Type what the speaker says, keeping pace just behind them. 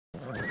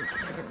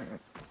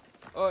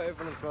Alright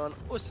everyone, I'm Grant,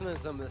 also known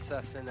as I'm the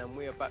Assassin, and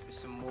we are back with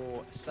some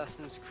more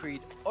Assassin's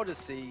Creed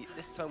Odyssey.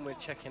 This time we're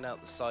checking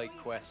out the side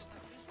quest,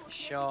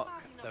 Shark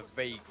the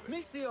Vagrant.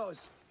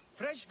 Mistios,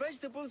 fresh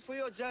vegetables for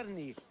your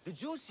journey, the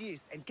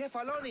juiciest in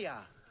Kephallonia.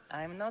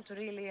 I'm not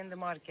really in the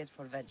market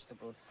for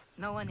vegetables.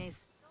 No one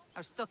is.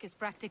 Our stock is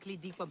practically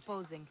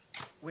decomposing.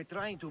 We're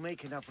trying to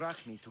make enough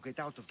rachmi to get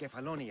out of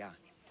Kephallonia.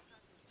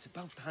 It's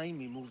about time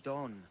we moved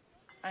on.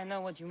 I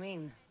know what you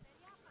mean.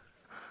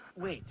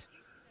 Wait,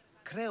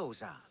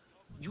 Creosa,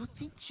 you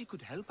think she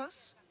could help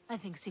us? I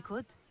think she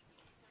could.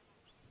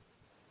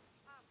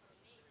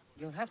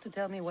 You'll have to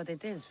tell me what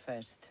it is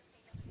first.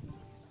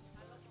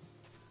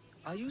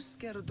 Are you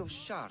scared of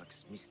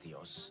sharks,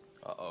 Mistios?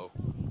 Uh-oh.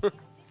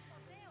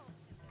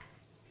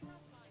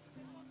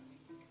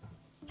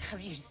 Have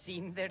you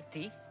seen their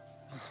teeth?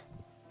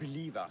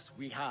 Believe us,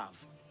 we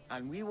have.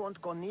 And we won't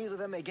go near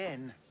them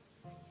again.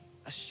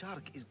 A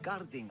shark is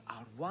guarding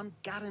our one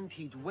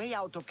guaranteed way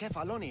out of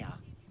Kephallonia.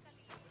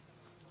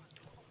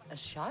 A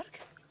shark?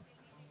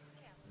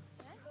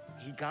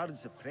 He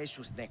guards a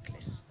precious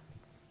necklace.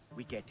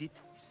 We get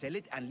it, sell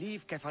it, and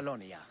leave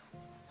Kephallonia.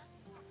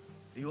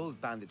 The old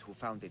bandit who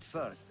found it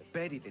first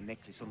buried the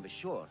necklace on the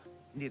shore,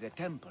 near a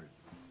temple.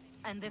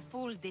 And the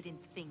fool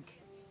didn't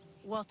think.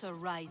 Water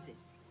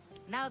rises.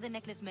 Now the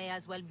necklace may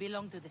as well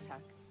belong to the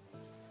shark.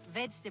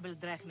 Vegetable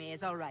drachme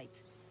is all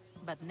right,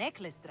 but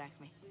necklace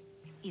drachme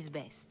is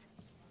best.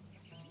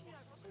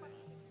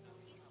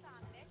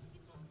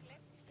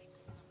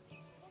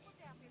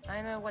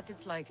 I know what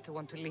it's like to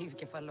want to leave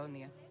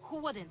Kephallonia. Who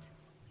wouldn't?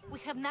 We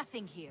have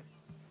nothing here.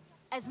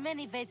 As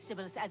many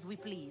vegetables as we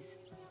please,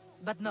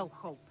 but no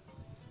hope.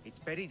 It's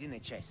buried in a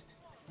chest.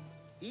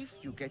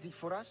 If you get it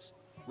for us,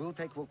 we'll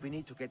take what we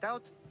need to get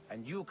out,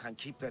 and you can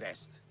keep the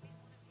rest.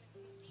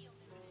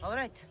 All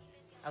right,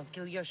 I'll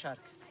kill your shark.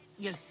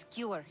 You'll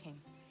skewer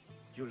him.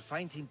 You'll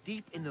find him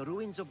deep in the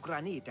ruins of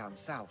Granit down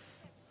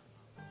south.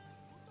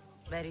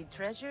 Buried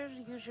treasure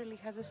usually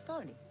has a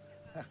story.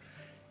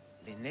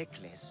 The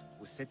necklace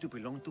was said to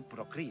belong to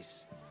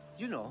Procris.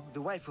 You know,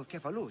 the wife of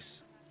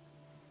Kephalus.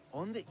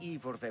 On the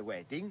eve of their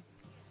wedding,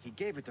 he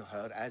gave it to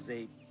her as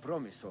a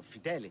promise of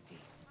fidelity.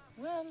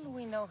 Well,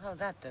 we know how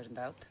that turned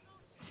out.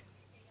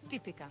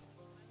 Typical.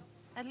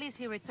 At least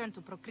he returned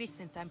to Procris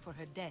in time for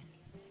her death.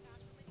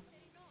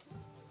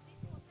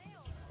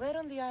 Where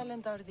on the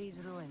island are these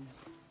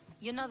ruins?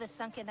 You know the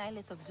sunken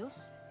islet of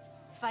Zeus?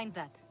 Find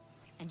that,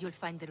 and you'll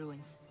find the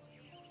ruins.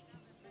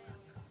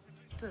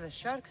 To the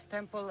shark's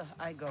temple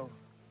I go.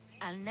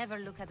 I'll never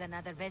look at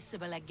another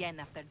vegetable again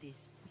after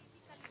this.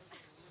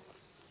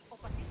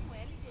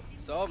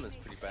 This armor's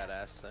pretty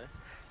badass though.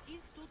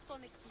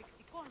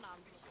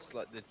 It's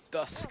like the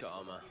dusk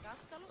armor.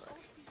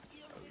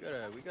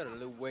 Right. We got a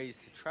little ways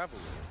to travel,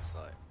 it looks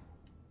like.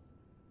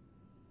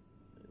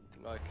 I don't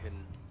think I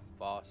can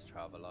fast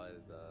travel either.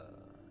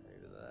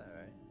 Over there,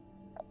 right?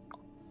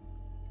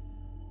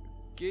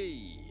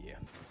 Okay.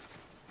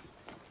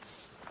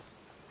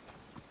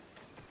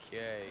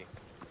 Okay.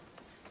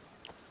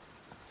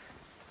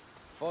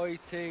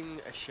 Fighting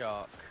a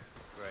shark.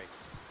 Great.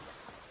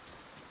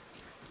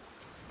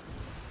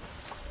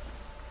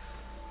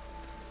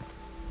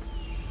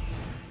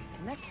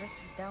 The necklace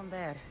is down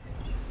there.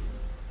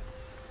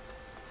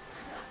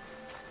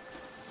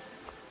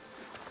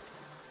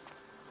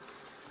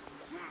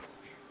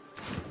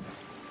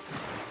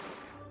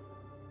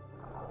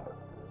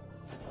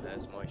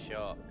 There's my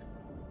shark.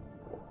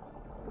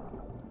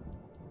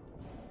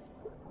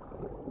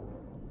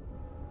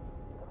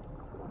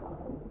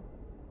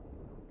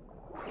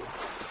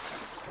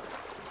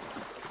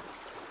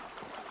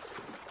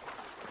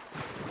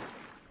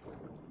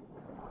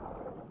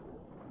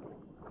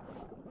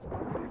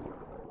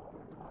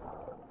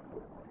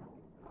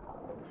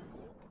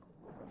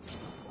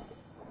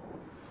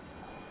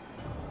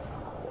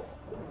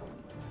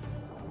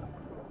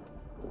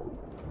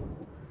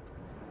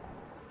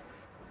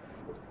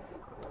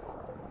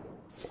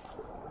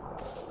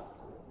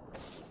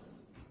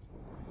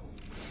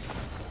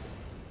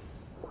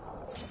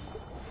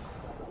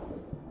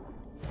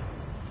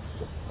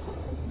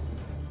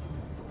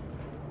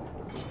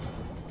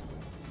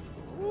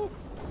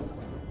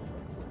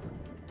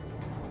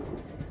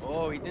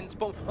 Oh, he didn't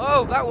spawn.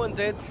 Oh, that one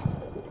did.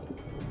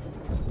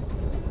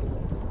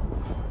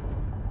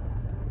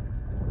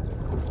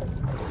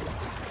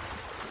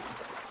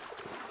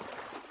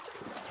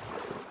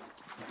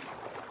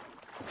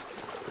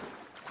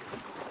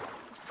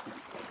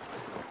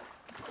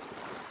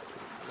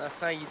 That's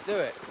how you do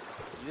it.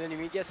 You don't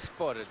even get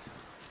spotted.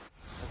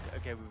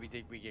 Okay, we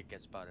did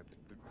get spotted, but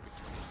we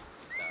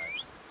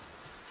died.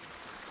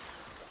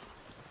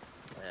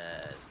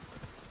 And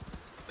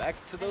back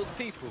to those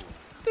people.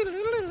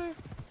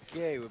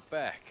 Okay, we're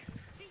back.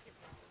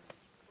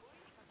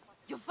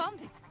 You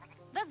found it!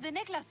 That's the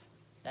necklace!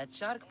 That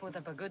shark put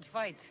up a good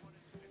fight.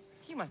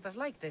 He must have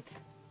liked it.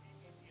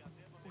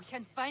 We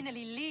can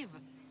finally leave.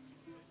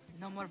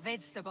 No more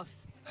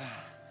vegetables.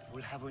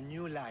 We'll have a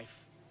new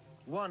life.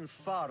 One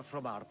far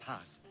from our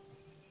past.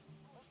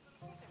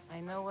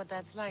 I know what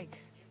that's like.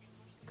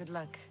 Good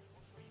luck.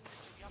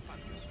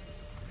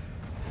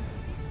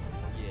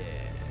 Yeah.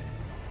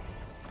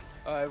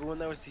 Alright everyone,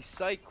 that was the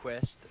side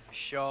quest,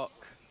 Shark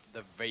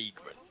the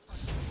Vagrant.